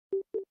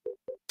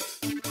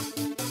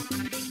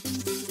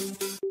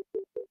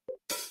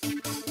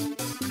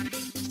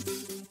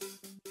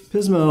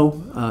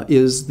PISMO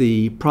is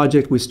the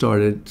project we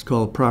started. It's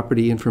called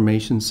Property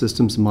Information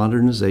Systems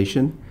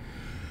Modernization.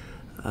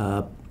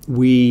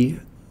 We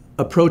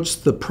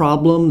approached the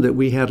problem that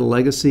we had a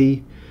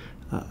legacy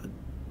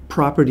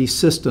property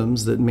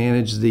systems that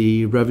manage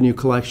the revenue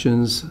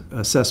collections,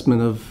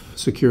 assessment of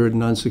secured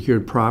and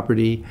unsecured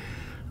property,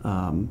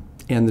 and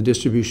the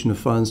distribution of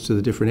funds to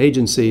the different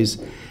agencies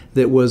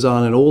that was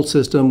on an old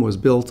system, was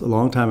built a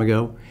long time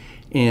ago,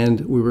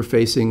 and we were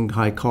facing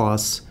high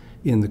costs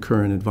in the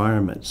current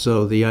environment.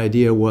 So the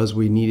idea was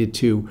we needed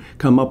to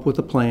come up with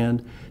a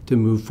plan to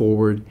move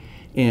forward,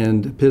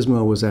 and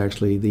PISMO was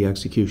actually the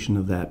execution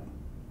of that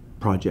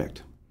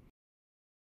project.